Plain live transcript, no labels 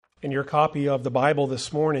In your copy of the Bible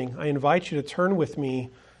this morning, I invite you to turn with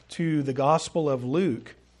me to the Gospel of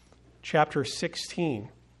Luke, chapter 16.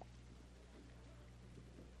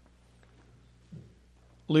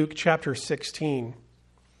 Luke chapter 16.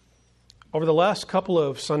 Over the last couple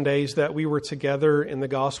of Sundays that we were together in the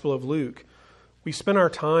Gospel of Luke, we spent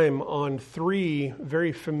our time on three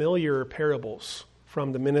very familiar parables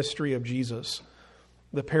from the ministry of Jesus.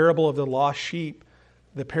 The parable of the lost sheep,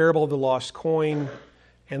 the parable of the lost coin,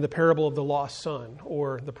 and the parable of the lost son,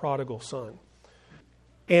 or the prodigal son.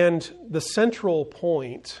 And the central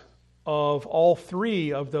point of all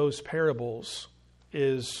three of those parables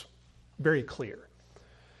is very clear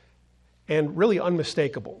and really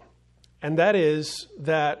unmistakable. And that is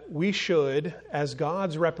that we should, as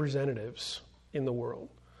God's representatives in the world,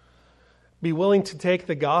 be willing to take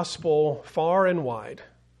the gospel far and wide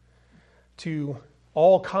to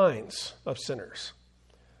all kinds of sinners.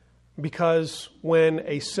 Because when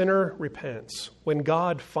a sinner repents, when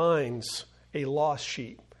God finds a lost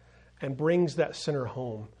sheep and brings that sinner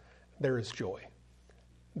home, there is joy.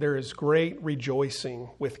 There is great rejoicing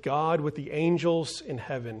with God, with the angels in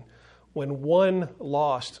heaven, when one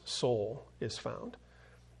lost soul is found.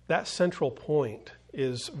 That central point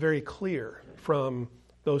is very clear from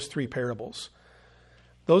those three parables.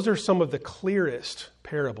 Those are some of the clearest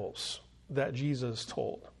parables that Jesus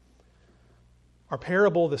told. Our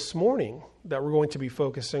parable this morning that we're going to be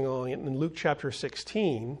focusing on in Luke chapter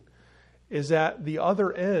 16 is at the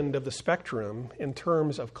other end of the spectrum in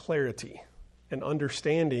terms of clarity and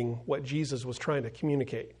understanding what Jesus was trying to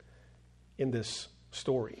communicate in this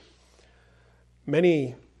story.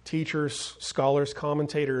 Many teachers, scholars,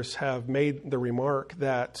 commentators have made the remark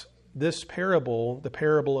that this parable, the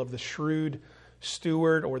parable of the shrewd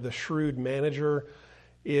steward or the shrewd manager,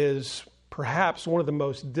 is perhaps one of the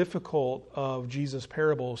most difficult of Jesus'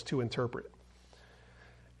 parables to interpret.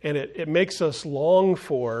 And it makes us long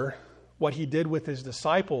for what he did with his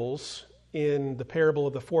disciples in the parable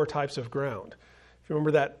of the four types of ground. If you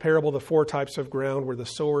remember that parable of the four types of ground where the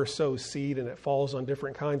sower sows seed and it falls on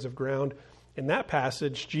different kinds of ground, in that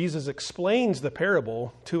passage, Jesus explains the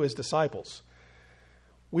parable to his disciples.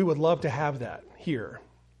 We would love to have that here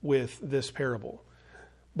with this parable.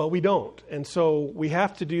 But we don't. And so we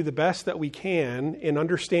have to do the best that we can in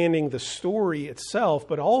understanding the story itself,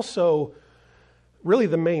 but also really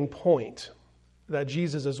the main point that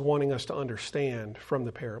Jesus is wanting us to understand from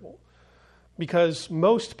the parable. Because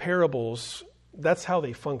most parables, that's how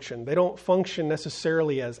they function. They don't function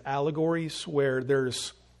necessarily as allegories where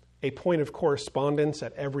there's a point of correspondence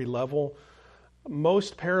at every level.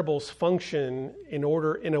 Most parables function in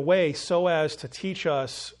a way so as to teach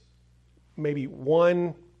us maybe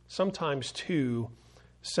one, sometimes two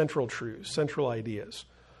central truths, central ideas.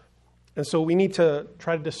 And so we need to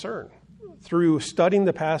try to discern through studying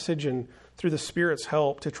the passage and through the Spirit's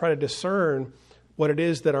help to try to discern what it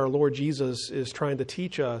is that our Lord Jesus is trying to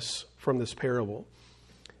teach us from this parable.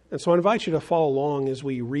 And so I invite you to follow along as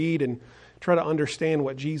we read and try to understand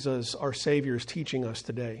what Jesus, our Savior, is teaching us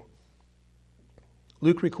today.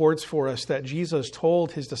 Luke records for us that Jesus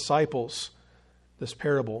told his disciples this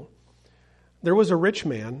parable. There was a rich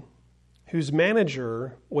man whose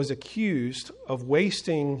manager was accused of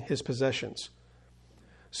wasting his possessions.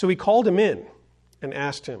 So he called him in and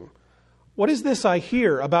asked him, "What is this I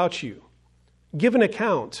hear about you? Give an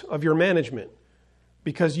account of your management,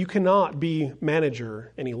 because you cannot be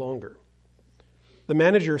manager any longer." The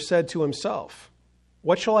manager said to himself,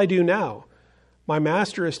 "What shall I do now? My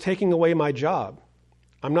master is taking away my job.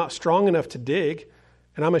 I'm not strong enough to dig,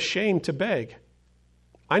 and I'm ashamed to beg.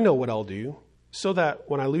 I know what I'll do, so that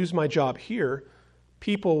when I lose my job here,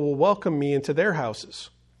 people will welcome me into their houses."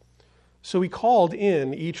 So he called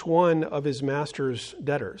in each one of his master's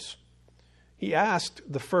debtors. He asked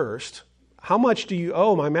the first, "How much do you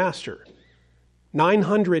owe my master?"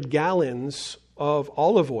 900 gallons of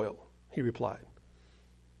olive oil, he replied.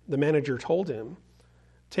 The manager told him,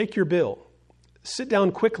 "Take your bill, sit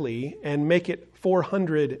down quickly, and make it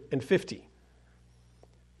 450.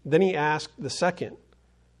 Then he asked the second,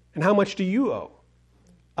 "And how much do you owe?"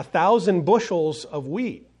 1,000 bushels of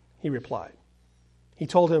wheat, he replied. He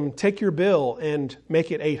told him, "Take your bill and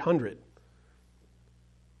make it 800.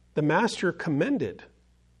 The master commended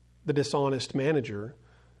the dishonest manager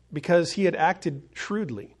because he had acted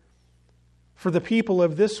shrewdly. For the people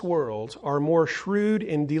of this world are more shrewd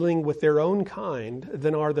in dealing with their own kind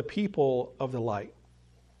than are the people of the light.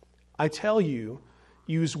 I tell you,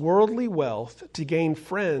 use worldly wealth to gain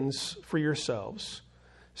friends for yourselves,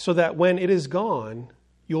 so that when it is gone,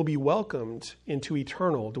 you'll be welcomed into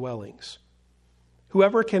eternal dwellings.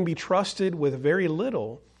 Whoever can be trusted with very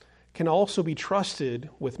little can also be trusted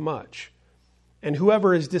with much. And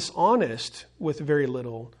whoever is dishonest with very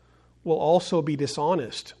little will also be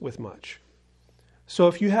dishonest with much. So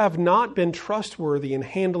if you have not been trustworthy in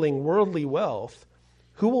handling worldly wealth,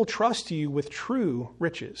 who will trust you with true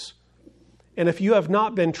riches? And if you have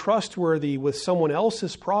not been trustworthy with someone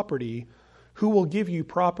else's property, who will give you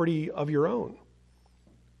property of your own?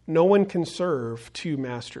 No one can serve two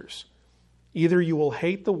masters. Either you will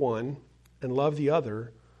hate the one and love the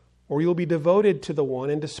other, or you will be devoted to the one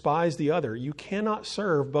and despise the other. You cannot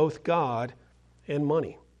serve both God and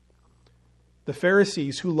money. The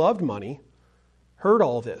Pharisees, who loved money, heard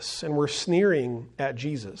all this and were sneering at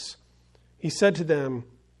Jesus. He said to them,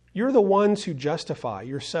 "You're the ones who justify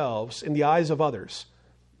yourselves in the eyes of others,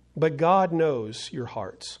 but God knows your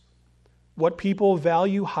hearts. What people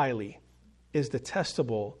value highly is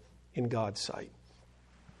detestable in God's sight."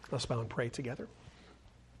 Let's bow and pray together.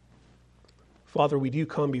 Father, we do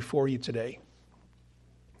come before you today,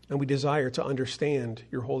 and we desire to understand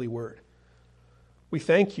your holy word. We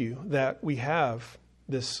thank you that we have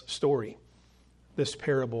this story, this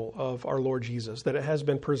parable of our Lord Jesus, that it has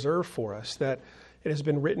been preserved for us, that it has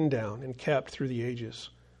been written down and kept through the ages.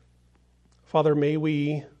 Father, may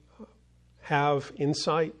we have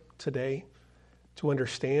insight today to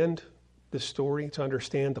understand this story, to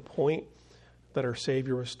understand the point that our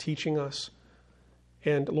Savior was teaching us.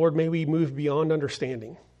 And Lord, may we move beyond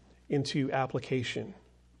understanding into application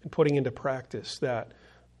and putting into practice that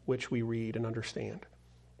which we read and understand.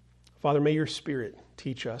 Father, may your Spirit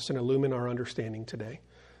teach us and illumine our understanding today.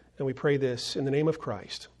 And we pray this in the name of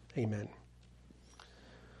Christ. Amen.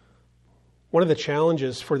 One of the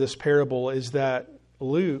challenges for this parable is that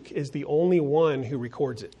Luke is the only one who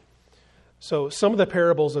records it. So some of the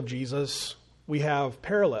parables of Jesus, we have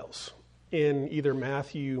parallels in either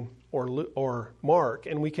Matthew or Mark,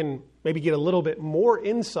 and we can maybe get a little bit more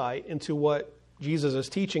insight into what Jesus is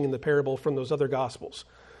teaching in the parable from those other Gospels.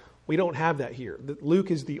 We don't have that here. Luke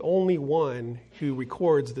is the only one who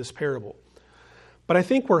records this parable. But I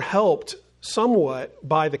think we're helped somewhat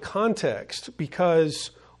by the context,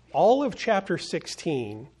 because all of chapter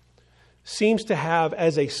 16 seems to have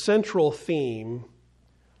as a central theme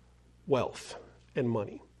wealth and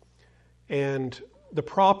money, and the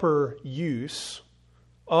proper use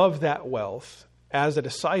of that wealth as a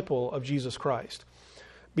disciple of Jesus Christ.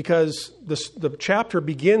 Because the chapter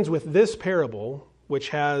begins with this parable, which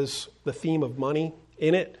has the theme of money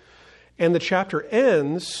in it, and the chapter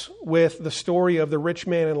ends with the story of the rich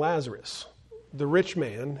man and Lazarus, the rich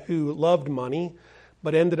man who loved money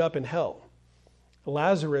but ended up in hell,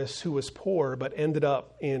 Lazarus who was poor but ended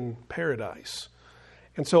up in paradise.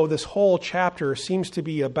 And so this whole chapter seems to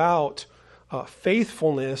be about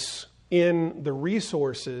faithfulness in the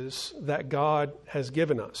resources that God has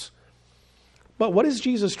given us. But what is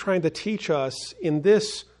Jesus trying to teach us in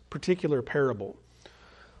this particular parable?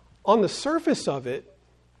 On the surface of it,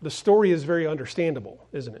 the story is very understandable,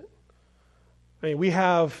 isn't it? I mean, we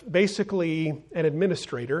have basically an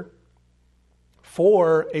administrator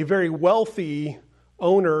for a very wealthy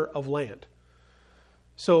owner of land.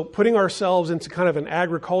 So putting ourselves into kind of an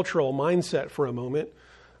agricultural mindset for a moment,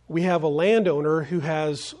 we have a landowner who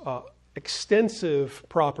has extensive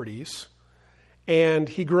properties, and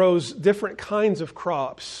he grows different kinds of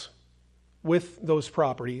crops with those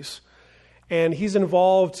properties. And he's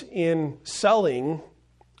involved in selling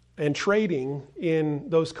and trading in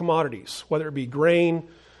those commodities, whether it be grain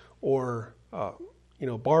or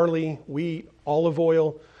barley, wheat, olive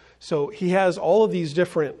oil. So he has all of these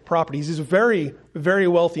different properties. He's a very, very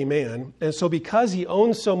wealthy man. And so because he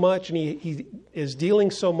owns so much and he is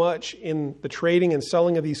dealing so much in the trading and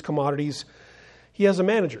selling of these commodities, he has a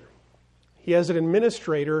manager. He has an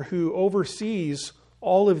administrator who oversees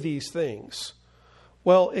all of these things.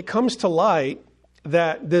 Well, it comes to light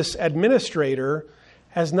that this administrator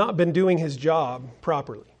has not been doing his job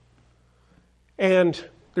properly. And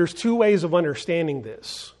there's two ways of understanding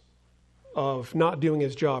this, of not doing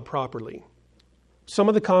his job properly. Some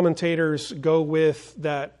of the commentators go with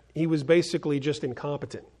that he was basically just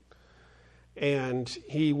incompetent, and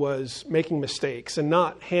he was making mistakes and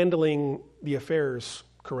not handling the affairs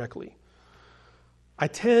correctly. I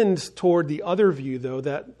tend toward the other view, though,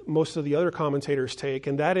 that most of the other commentators take,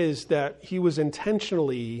 and that is that he was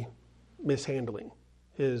intentionally mishandling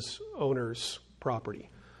his owner's property.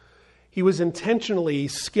 He was intentionally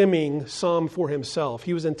skimming some for himself.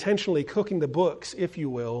 He was intentionally cooking the books, if you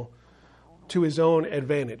will, to his own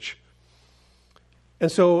advantage.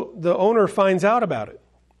 And so the owner finds out about it.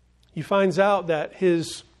 He finds out that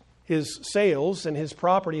his sales and his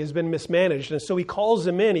property has been mismanaged. And so he calls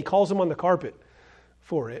him in. He calls him on the carpet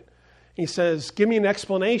for it. He says, give me an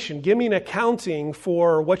explanation. Give me an accounting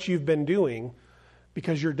for what you've been doing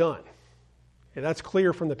because you're done. And that's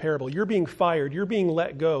clear from the parable. You're being fired. You're being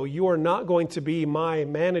let go. You are not going to be my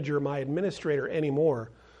manager, my administrator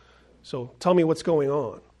anymore. So tell me what's going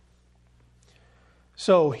on.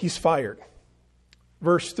 So he's fired.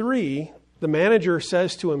 Verse 3, the manager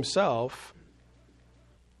says to himself,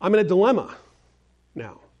 I'm in a dilemma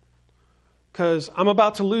now because I'm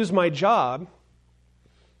about to lose my job.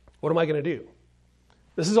 What am I going to do?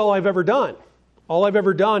 This is all I've ever done. All I've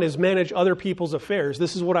ever done is manage other people's affairs.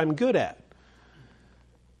 This is what I'm good at.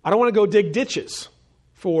 I don't want to go dig ditches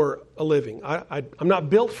for a living. I'm not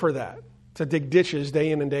built for that, to dig ditches day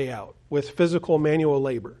in and day out with physical manual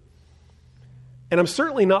labor. And I'm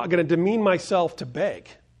certainly not going to demean myself to beg.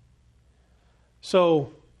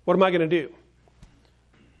 So what am I going to do?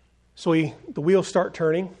 So the wheels start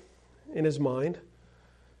turning in his mind.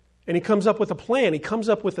 And he comes up with a plan. He comes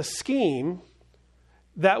up with a scheme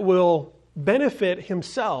that will benefit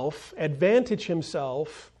himself, advantage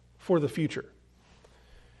himself for the future.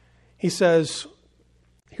 He says,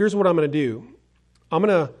 here's what I'm going to do. I'm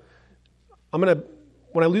going to,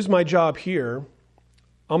 when I lose my job here,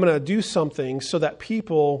 I'm going to do something so that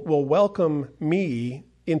people will welcome me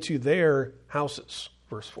into their houses.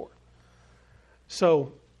 Verse 4.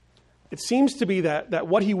 So it seems to be that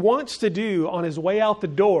what he wants to do on his way out the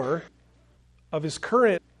door of his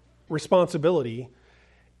current responsibility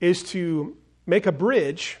is to make a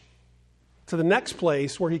bridge to the next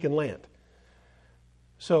place where he can land.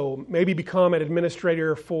 So maybe become an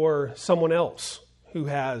administrator for someone else who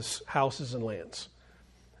has houses and lands.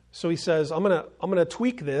 So he says, I'm going to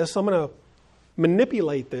tweak this. I'm going to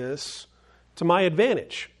manipulate this to my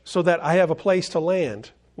advantage so that I have a place to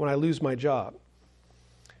land when I lose my job.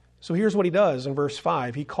 So here's what he does in verse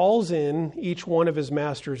 5. He calls in each one of his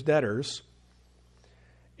master's debtors,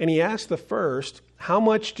 and he asks the first, how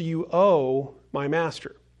much do you owe my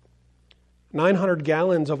master? 900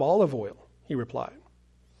 gallons of olive oil, he replied.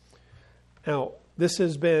 Now, this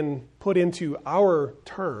has been put into our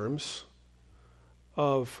terms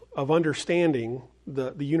of understanding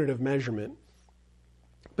the unit of measurement.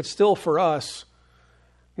 But still for us,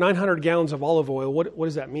 900 gallons of olive oil, what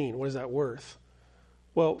does that mean? What is that worth?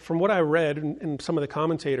 Well, from what I read in some of the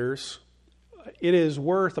commentators, it is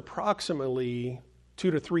worth approximately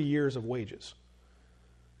 2 to 3 years of wages.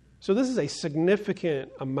 So this is a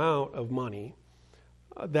significant amount of money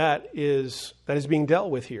that is being dealt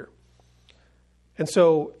with here. And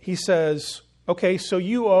so he says, okay, so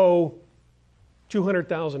you owe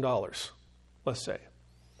 $200,000, let's say,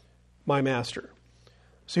 my master.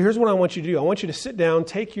 So here's what I want you to do. I want you to sit down,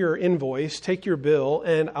 take your invoice, take your bill,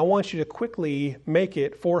 and I want you to quickly make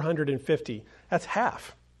it $450. That's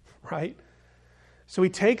half, right? So he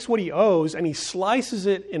takes what he owes and he slices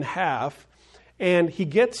it in half, and he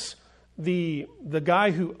gets the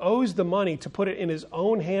guy who owes the money to put it in his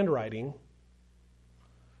own handwriting.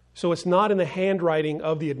 So it's not in the handwriting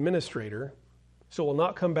of the administrator, so it will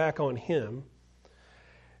not come back on him.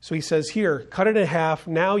 So he says, here, cut it in half.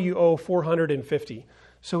 Now you owe $450.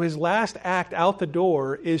 So his last act out the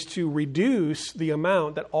door is to reduce the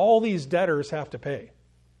amount that all these debtors have to pay.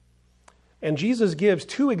 And Jesus gives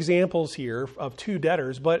 2 examples here of 2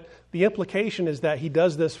 debtors, but the implication is that he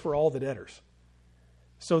does this for all the debtors.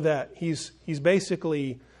 So that he's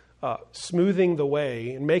basically smoothing the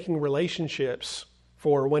way and making relationships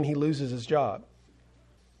for when he loses his job.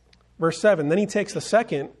 Verse 7, then he takes the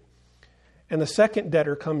second, and the second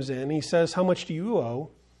debtor comes in. He says, how much do you owe?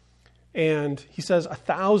 And he says,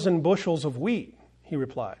 1,000 bushels of wheat, he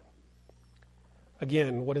replied.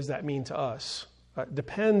 Again, what does that mean to us?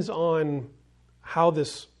 Depends on how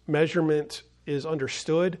this measurement is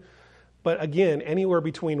understood. But again, anywhere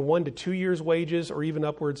between 1 to 2 years' wages or even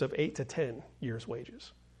upwards of 8 to 10 years'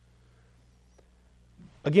 wages.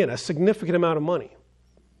 Again, a significant amount of money.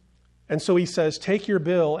 And so he says, take your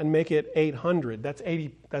bill and make it 800.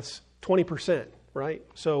 That's 20%, right?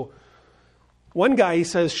 So one guy, he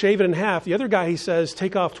says, shave it in half. The other guy, he says,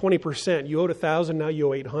 take off 20%. You owed 1,000, now you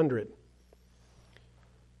owe 800.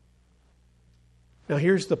 Now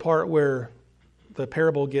here's the part where the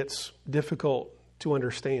parable gets difficult to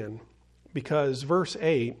understand, because verse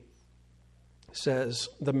 8 says,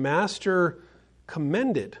 the master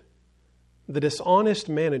commended the dishonest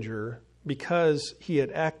manager because he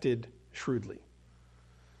had acted shrewdly.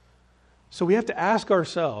 So we have to ask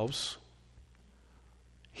ourselves,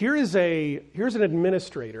 here's an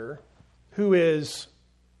administrator who is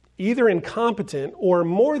either incompetent or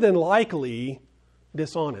more than likely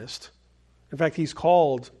dishonest. In fact, he's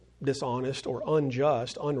called dishonest or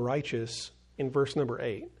unjust, unrighteous in verse number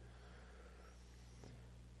 8.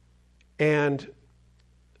 And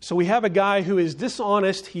so we have a guy who is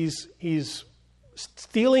dishonest. He's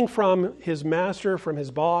stealing from his master, from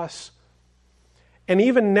his boss. And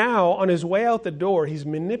even now, on his way out the door, he's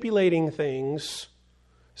manipulating things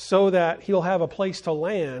so that he'll have a place to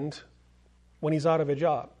land when he's out of a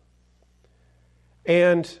job.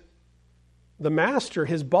 And the master,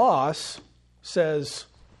 his boss, says,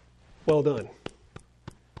 "Well done.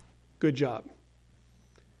 Good job."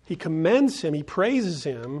 He commends him, he praises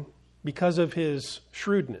him because of his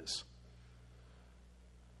shrewdness.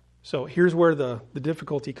 So here's where the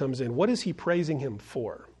difficulty comes in. What is he praising him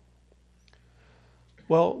for?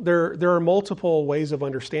 Well, there are multiple ways of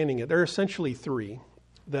understanding it. There are essentially three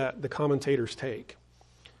that the commentators take.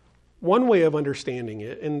 One way of understanding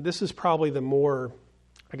it, and this is probably the more,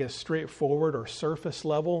 straightforward or surface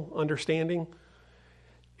level understanding,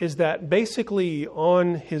 is that basically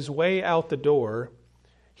on his way out the door,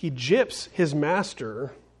 he gyps his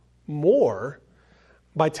master more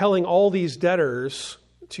by telling all these debtors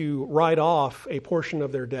to write off a portion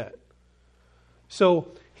of their debt. So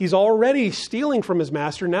he's already stealing from his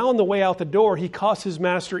master. Now on the way out the door, he costs his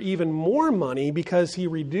master even more money because he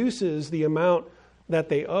reduces the amount that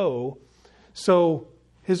they owe. So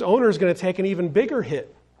his owner is going to take an even bigger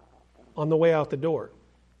hit on the way out the door.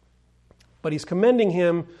 But he's commending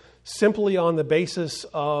him simply on the basis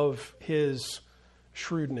of his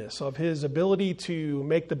shrewdness, of his ability to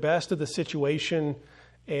make the best of the situation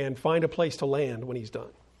and find a place to land when he's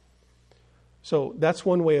done. So that's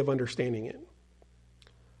one way of understanding it.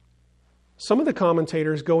 Some of the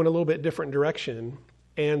commentators go in a little bit different direction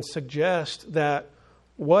and suggest that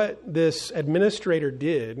what this administrator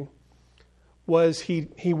did was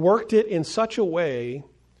he worked it in such a way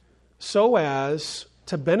so as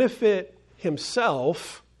to benefit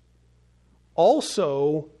himself,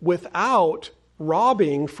 also without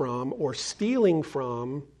robbing from or stealing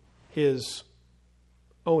from his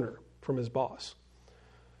owner, from his boss.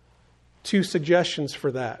 Two suggestions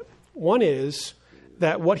for that. One is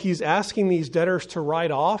that what he's asking these debtors to write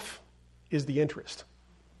off is the interest.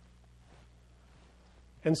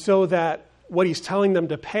 And so that what he's telling them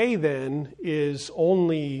to pay then is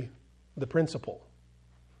only the principal.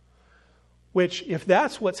 Which, if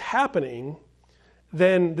that's what's happening,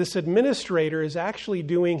 then this administrator is actually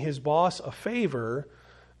doing his boss a favor,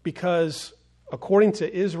 because according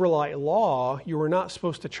to Israelite law, you were not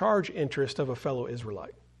supposed to charge interest of a fellow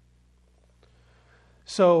Israelite.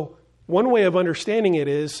 So one way of understanding it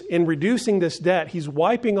is, in reducing this debt, he's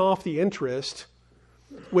wiping off the interest,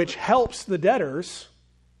 which helps the debtors,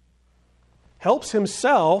 helps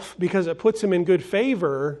himself because it puts him in good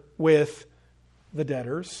favor with the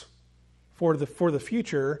debtors for the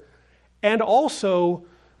future, and also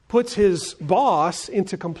puts his boss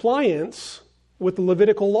into compliance with the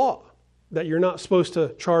Levitical law that you're not supposed to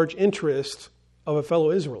charge interest of a fellow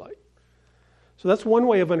Israelite. So that's one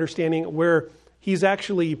way of understanding where he's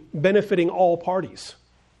actually benefiting all parties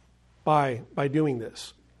by doing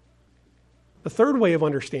this. The third way of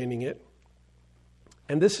understanding it,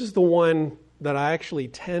 and this is the one that I actually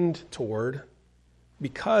tend toward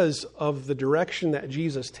because of the direction that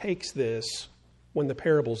Jesus takes this when the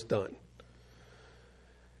parable's done,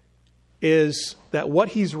 is that what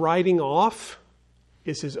he's writing off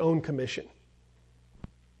is his own commission.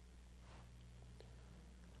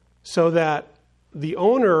 So that the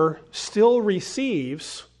owner still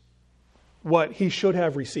receives what he should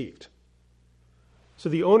have received. So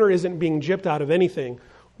the owner isn't being gypped out of anything.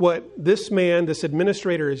 What this man, this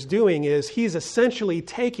administrator, is doing is he's essentially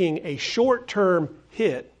taking a short-term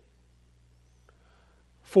hit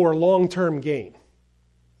for long-term gain.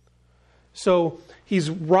 So he's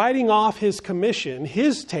writing off his commission,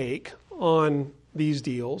 his take on these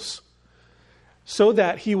deals, so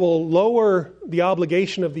that he will lower the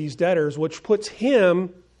obligation of these debtors, which puts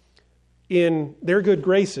him in their good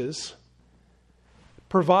graces,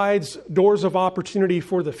 provides doors of opportunity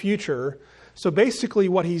for the future. So basically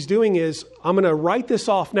what he's doing is, I'm going to write this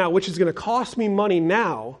off now, which is going to cost me money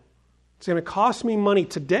now. It's going to cost me money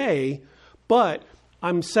today, but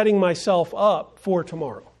I'm setting myself up for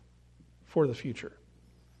tomorrow, for the future.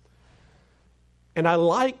 And I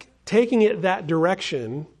like taking it that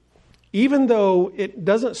direction, even though it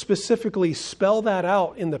doesn't specifically spell that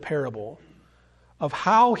out in the parable of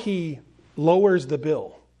how he lowers the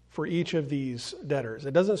bill for each of these debtors.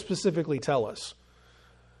 It doesn't specifically tell us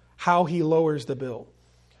how he lowers the bill.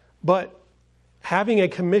 But having a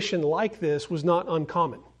commission like this was not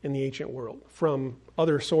uncommon in the ancient world from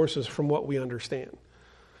other sources, from what we understand.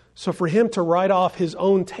 So for him to write off his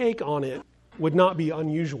own take on it would not be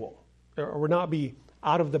unusual, or would not be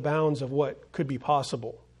out of the bounds of what could be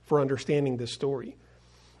possible for understanding this story.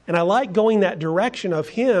 And I like going that direction of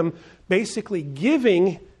him basically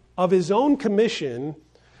giving of his own commission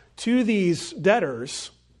to these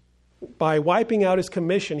debtors. By wiping out his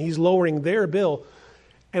commission, he's lowering their bill.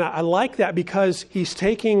 And I like that because he's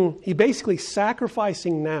basically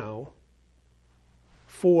sacrificing now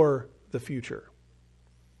for the future.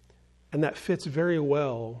 And that fits very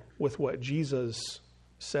well with what Jesus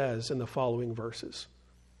says in the following verses.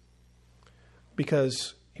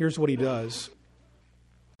 Because here's what he does.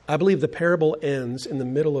 I believe the parable ends in the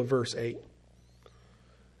middle of verse 8.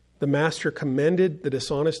 The master commended the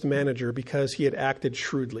dishonest manager because he had acted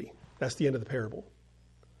shrewdly. That's the end of the parable.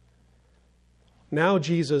 Now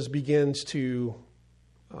Jesus begins to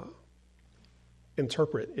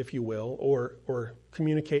interpret, if you will, or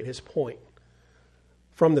communicate his point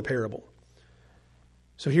from the parable.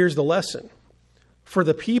 So here's the lesson. For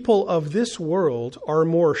the people of this world are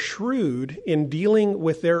more shrewd in dealing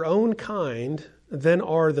with their own kind than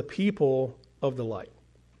are the people of the light.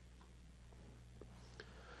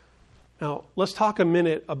 Now, let's talk a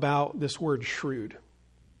minute about this word shrewd.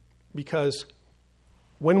 Because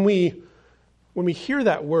when we hear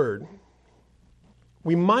that word,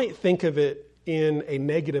 we might think of it in a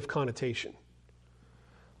negative connotation.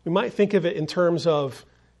 We might think of it in terms of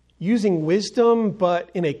using wisdom, but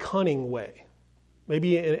in a cunning way.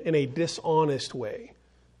 Maybe in a dishonest way.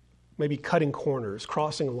 Maybe cutting corners,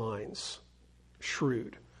 crossing lines.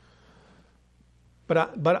 Shrewd.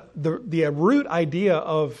 But the root idea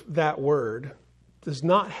of that word does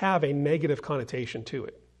not have a negative connotation to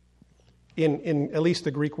it. In at least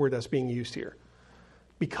the Greek word that's being used here.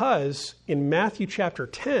 Because in Matthew chapter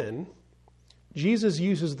 10, Jesus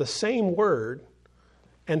uses the same word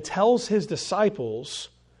and tells his disciples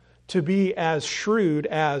to be as shrewd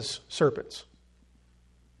as serpents.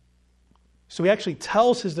 So he actually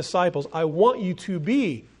tells his disciples, I want you to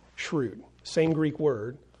be shrewd, same Greek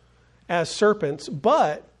word, as serpents,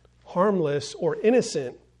 but harmless or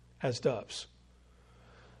innocent as doves.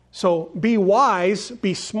 So be wise,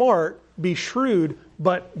 be smart, be shrewd,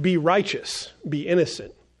 but be righteous, be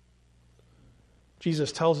innocent.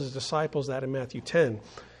 Jesus tells his disciples that in Matthew 10.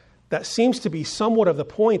 That seems to be somewhat of the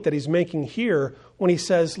point that he's making here when he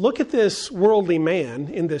says, look at this worldly man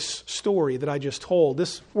in this story that I just told.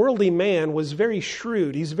 This worldly man was very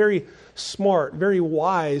shrewd. He's very smart, very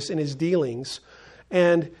wise in his dealings.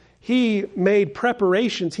 And he made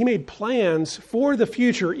preparations, he made plans for the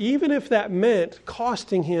future, even if that meant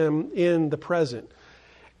costing him in the present.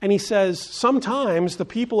 And he says, sometimes the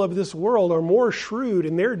people of this world are more shrewd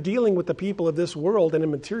in their dealing with the people of this world and in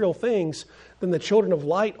material things than the children of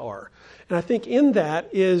light are. And I think in that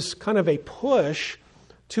is kind of a push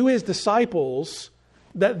to his disciples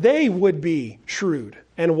that they would be shrewd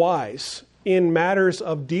and wise in matters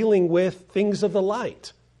of dealing with things of the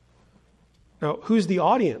light. Now, who's the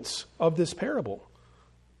audience of this parable?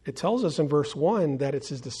 It tells us in verse 1 that it's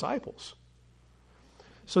his disciples.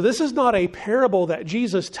 So this is not a parable that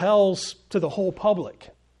Jesus tells to the whole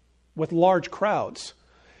public with large crowds.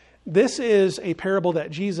 This is a parable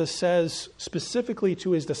that Jesus says specifically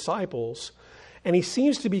to his disciples, and he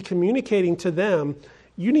seems to be communicating to them,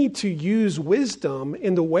 you need to use wisdom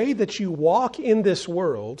in the way that you walk in this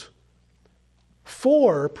world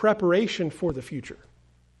for preparation for the future.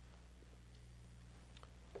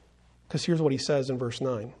 Because here's what he says in verse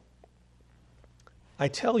 9. I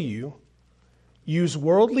tell you, use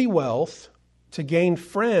worldly wealth to gain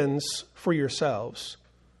friends for yourselves,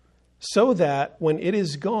 so that when it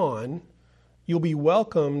is gone, you'll be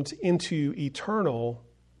welcomed into eternal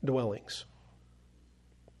dwellings.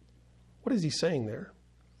 What is he saying there?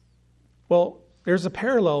 Well, there's a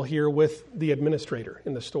parallel here with the administrator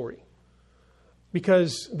in the story.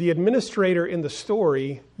 Because the administrator in the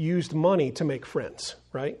story used money to make friends,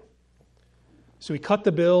 right? So he cut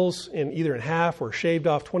the bills either in half or shaved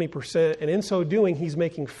off 20%. And in so doing, he's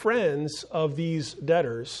making friends of these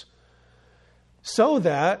debtors so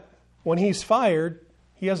that when he's fired,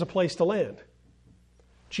 he has a place to land.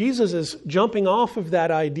 Jesus is jumping off of that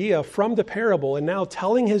idea from the parable and now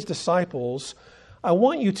telling his disciples, I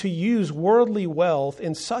want you to use worldly wealth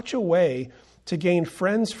in such a way to gain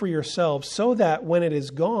friends for yourselves so that when it is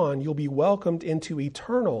gone, you'll be welcomed into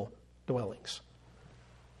eternal dwellings.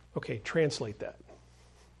 Okay, translate that.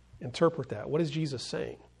 Interpret that. What is Jesus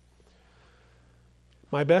saying?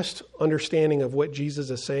 My best understanding of what Jesus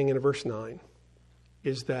is saying in verse 9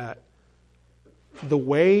 is that the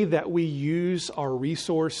way that we use our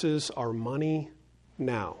resources, our money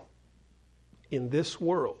now in this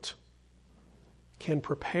world can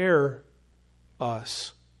prepare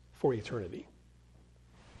us for eternity.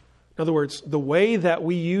 In other words, the way that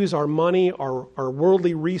we use our money, our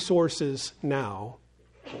worldly resources now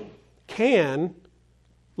can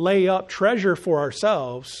lay up treasure for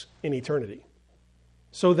ourselves in eternity,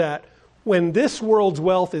 so that when this world's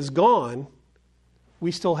wealth is gone,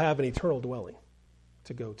 we still have an eternal dwelling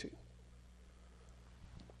to go to.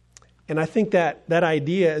 And I think that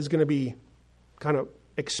idea is going to be kind of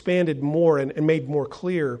expanded more and made more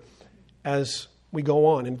clear as we go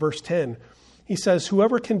on. In verse 10, he says,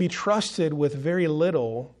 whoever can be trusted with very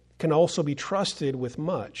little can also be trusted with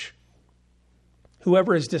much.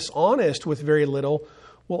 Whoever is dishonest with very little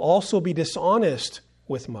will also be dishonest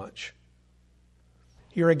with much.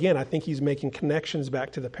 Here again, I think he's making connections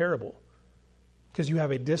back to the parable, because you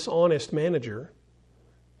have a dishonest manager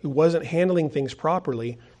who wasn't handling things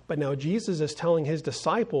properly, but now Jesus is telling his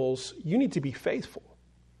disciples, you need to be faithful.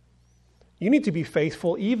 You need to be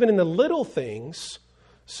faithful even in the little things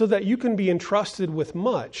so that you can be entrusted with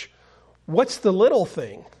much. What's the little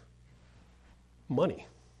thing? Money.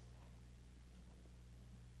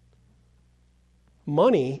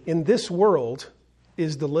 Money in this world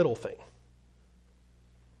is the little thing.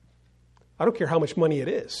 I don't care how much money it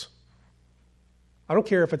is. I don't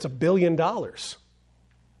care if it's $1 billion.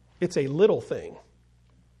 It's a little thing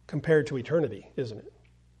compared to eternity, isn't it?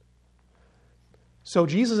 So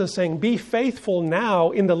Jesus is saying, be faithful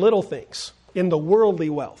now in the little things, in the worldly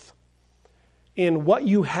wealth, in what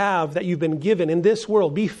you have that you've been given in this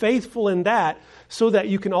world. Be faithful in that so that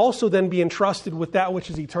you can also then be entrusted with that which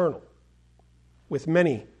is eternal, with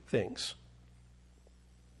many things.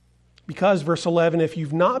 Because, verse 11, if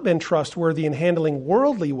you've not been trustworthy in handling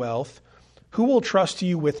worldly wealth, who will trust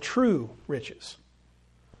you with true riches?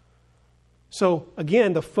 So,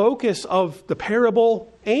 again, the focus of the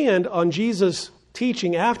parable and on Jesus'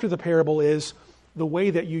 teaching after the parable is the way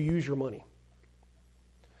that you use your money.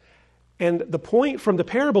 And the point from the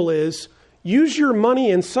parable is, use your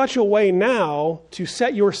money in such a way now to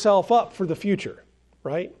set yourself up for the future,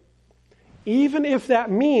 right? Even if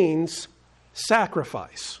that means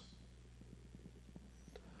sacrifice.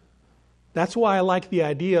 That's why I like the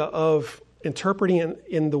idea of interpreting it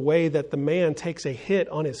in the way that the man takes a hit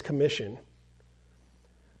on his commission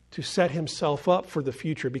to set himself up for the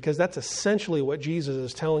future, because that's essentially what Jesus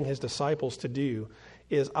is telling his disciples to do,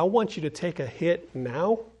 is I want you to take a hit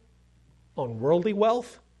now on worldly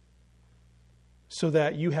wealth so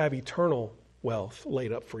that you have eternal wealth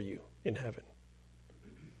laid up for you in heaven.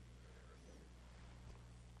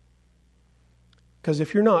 Because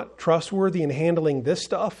if you're not trustworthy in handling this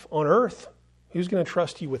stuff on earth, who's going to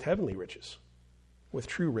trust you with heavenly riches, with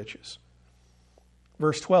true riches?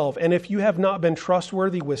 Verse 12, and if you have not been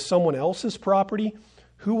trustworthy with someone else's property,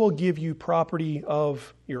 who will give you property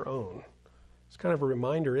of your own? It's kind of a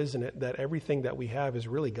reminder, isn't it, that everything that we have is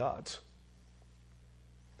really God's.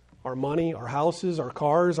 Our money, our houses, our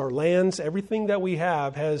cars, our lands, everything that we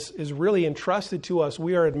have is really entrusted to us.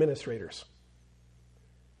 We are administrators.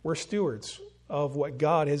 We're stewards of what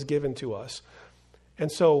God has given to us.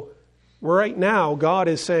 And so right now, God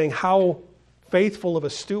is saying, how faithful of a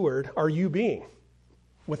steward are you being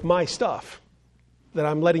with my stuff that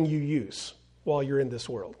I'm letting you use while you're in this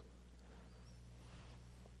world?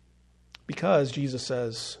 Because Jesus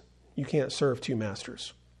says you can't serve two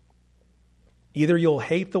masters. Either you'll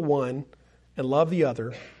hate the one and love the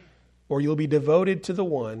other, or you'll be devoted to the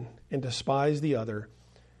one and despise the other.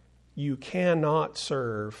 You cannot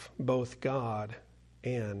serve both God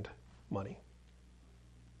and money.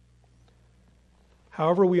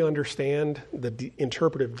 However we understand the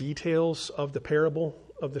interpretive details of the parable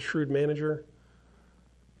of the shrewd manager,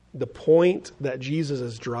 the point that Jesus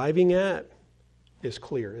is driving at is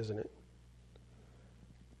clear, isn't it?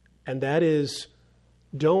 And that is,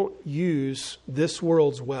 don't use this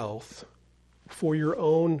world's wealth for your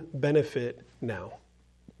own benefit now.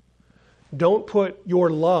 Don't put your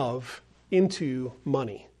love into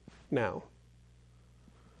money now.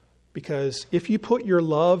 Because if you put your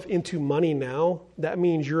love into money now, that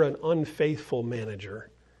means you're an unfaithful manager,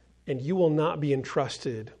 and you will not be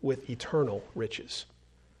entrusted with eternal riches.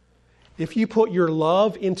 If you put your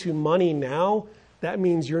love into money now, that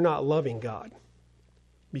means you're not loving God,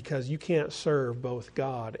 because you can't serve both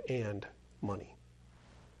God and money.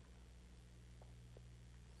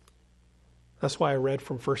 That's why I read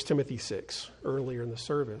from 1 Timothy 6 earlier in the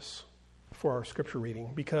service for our scripture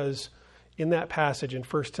reading, because in that passage in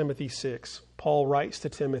 1 Timothy 6, Paul writes to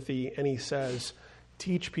Timothy and he says,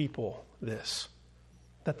 teach people this,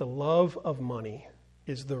 that the love of money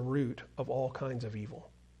is the root of all kinds of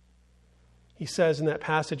evil. He says in that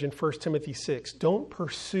passage in 1 Timothy 6, don't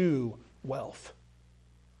pursue wealth.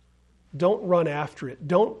 Don't run after it.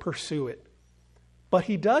 Don't pursue it. But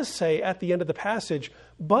he does say at the end of the passage,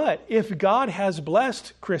 but if God has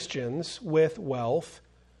blessed Christians with wealth,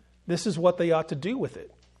 this is what they ought to do with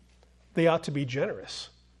it. They ought to be generous.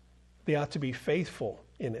 They ought to be faithful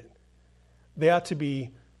in it. They ought to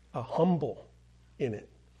be humble in it,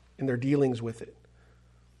 in their dealings with it.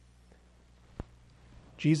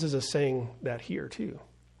 Jesus is saying that here too.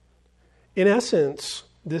 In essence,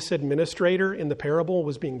 this administrator in the parable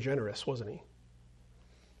was being generous, wasn't he?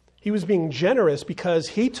 He was being generous because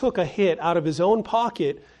he took a hit out of his own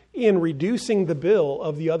pocket in reducing the bill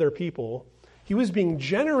of the other people. He was being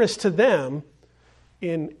generous to them,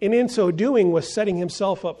 and in so doing was setting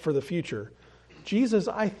himself up for the future. Jesus,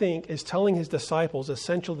 I think, is telling his disciples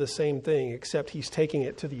essentially the same thing, except he's taking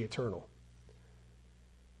it to the eternal.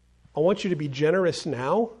 I want you to be generous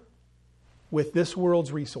now with this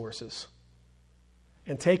world's resources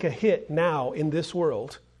and take a hit now in this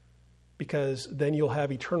world, because then you'll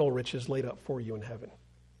have eternal riches laid up for you in heaven.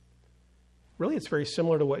 Really, it's very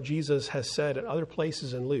similar to what Jesus has said at other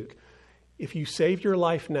places in Luke. If you save your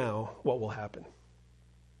life now, what will happen?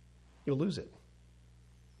 You'll lose it.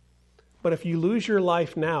 But if you lose your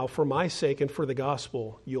life now for my sake and for the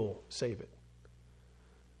gospel, you'll save it.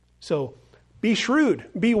 So be shrewd,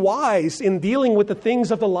 be wise in dealing with the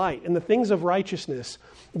things of the light and the things of righteousness.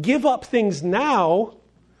 Give up things now,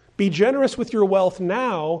 be generous with your wealth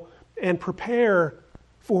now, and prepare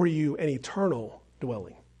for you an eternal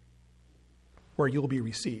dwelling where you'll be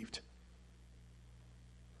received.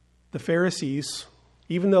 The Pharisees,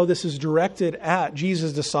 even though this is directed at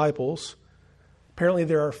Jesus' disciples, apparently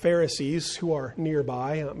there are Pharisees who are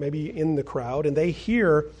nearby, maybe in the crowd, and they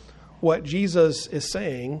hear what Jesus is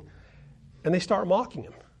saying, and they start mocking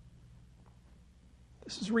him.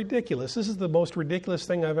 This is ridiculous. This is the most ridiculous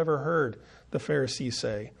thing I've ever heard the Pharisees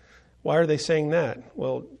say. Why are they saying that?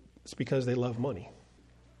 Well, it's because they love money.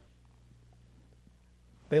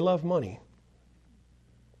 They love money.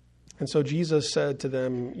 And so Jesus said to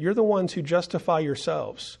them, you're the ones who justify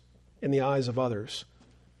yourselves in the eyes of others,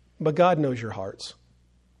 but God knows your hearts.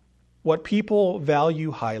 What people value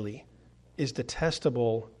highly is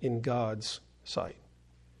detestable in God's sight.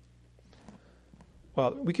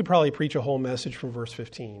 Well, we could probably preach a whole message from verse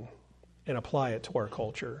 15 and apply it to our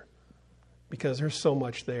culture, because there's so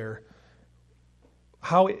much there.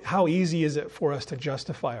 How easy is it for us to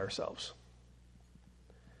justify ourselves?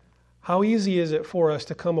 How easy is it for us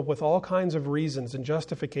to come up with all kinds of reasons and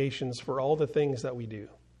justifications for all the things that we do?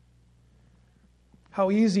 How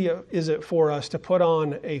easy is it for us to put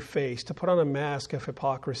on a face, to put on a mask of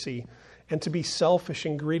hypocrisy, and to be selfish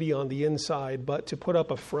and greedy on the inside, but to put up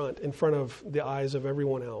a front in front of the eyes of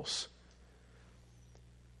everyone else?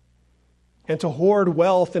 And to hoard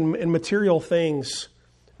wealth and material things,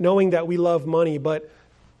 knowing that we love money, but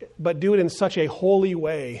do it in such a holy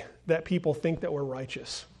way that people think that we're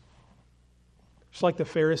righteous. Just like the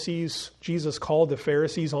Pharisees, Jesus called the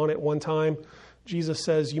Pharisees on it one time. Jesus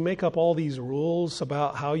says, you make up all these rules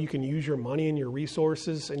about how you can use your money and your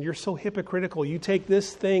resources, and you're so hypocritical. You take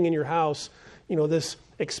this thing in your house, this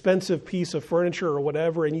expensive piece of furniture or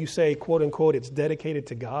whatever, and you say, quote unquote, it's dedicated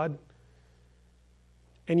to God.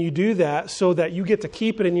 And you do that so that you get to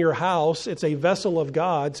keep it in your house. It's a vessel of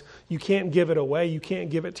God's. You can't give it away. You can't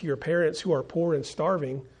give it to your parents who are poor and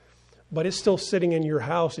starving. But it's still sitting in your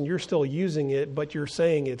house and you're still using it, but you're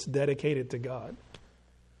saying it's dedicated to God.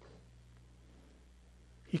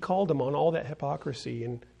 He called them on all that hypocrisy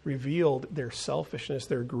and revealed their selfishness,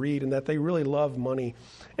 their greed, and that they really love money,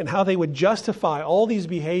 and how they would justify all these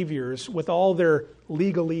behaviors with all their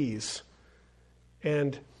legalese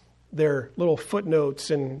and their little footnotes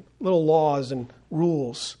and little laws and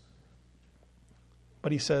rules.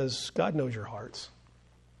 But he says, God knows your hearts.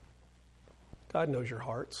 God knows your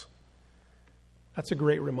hearts. That's a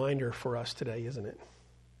great reminder for us today, isn't it?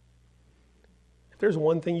 If there's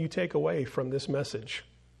one thing you take away from this message,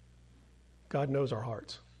 God knows our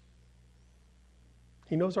hearts.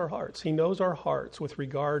 He knows our hearts. He knows our hearts with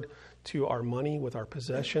regard to our money, with our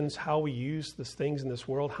possessions, how we use these things in this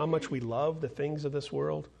world, how much we love the things of this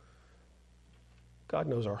world. God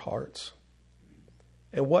knows our hearts.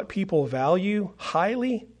 And what people value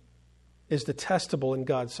highly is detestable in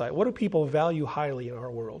God's sight. What do people value highly in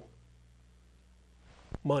our world?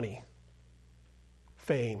 Money,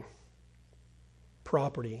 fame,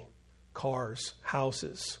 property, cars,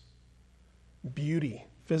 houses, beauty,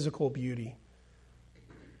 physical beauty,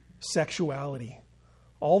 sexuality.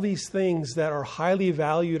 All these things that are highly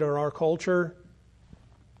valued in our culture,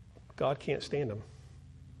 God can't stand them.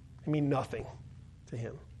 I mean nothing to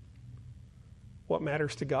him. What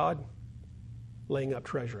matters to God? Laying up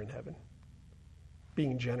treasure in heaven.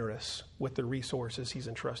 Being generous with the resources he's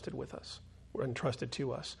entrusted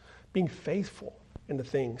to us. Being faithful in the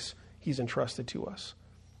things he's entrusted to us.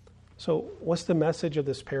 So what's the message of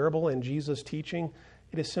this parable and Jesus' teaching?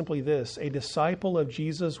 It is simply this: a disciple of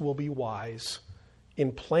Jesus will be wise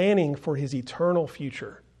in planning for his eternal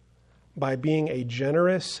future by being a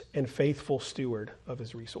generous and faithful steward of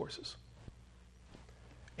his resources.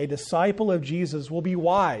 A disciple of Jesus will be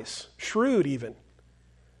wise, shrewd even,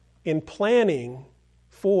 in planning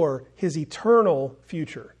for his eternal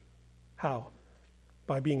future. How?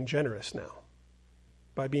 By being generous now,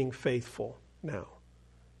 by being faithful now,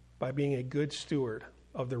 by being a good steward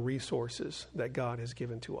of the resources that God has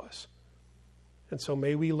given to us. And so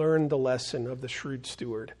may we learn the lesson of the shrewd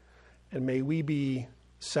steward, and may we be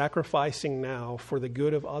sacrificing now for the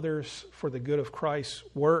good of others, for the good of Christ's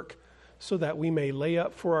work, so that we may lay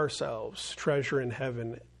up for ourselves treasure in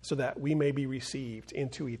heaven, so that we may be received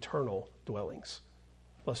into eternal dwellings.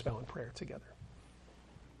 Let's bow in prayer together.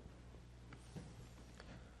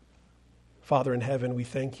 Father in heaven, we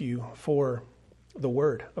thank you for the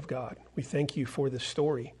Word of God. We thank you for this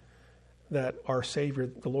story that our Savior,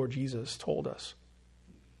 the Lord Jesus, told us.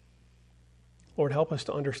 Lord, help us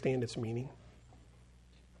to understand its meaning.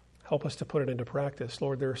 Help us to put it into practice.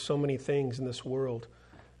 Lord, there are so many things in this world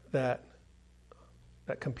that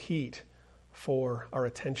compete for our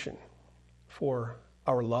attention, for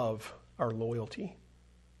our love, our loyalty.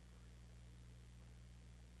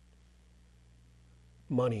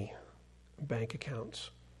 Money, bank accounts,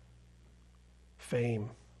 fame,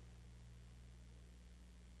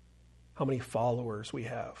 how many followers we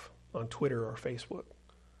have on Twitter or Facebook,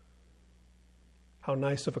 how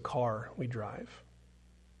nice of a car we drive,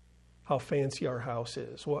 how fancy our house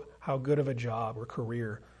is, how good of a job or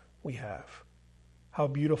career we have, how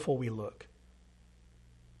beautiful we look.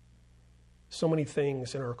 So many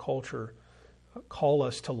things in our culture call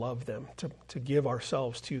us to love them, to give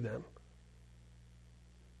ourselves to them.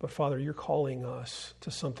 But Father, you're calling us to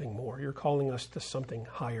something more. You're calling us to something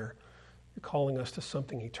higher. You're calling us to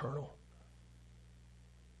something eternal.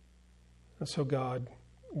 And so, God,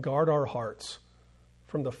 guard our hearts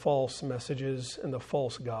from the false messages and the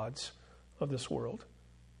false gods of this world.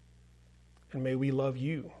 And may we love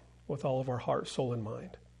you with all of our heart, soul, and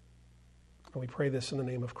mind. And we pray this in the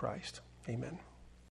name of Christ. Amen.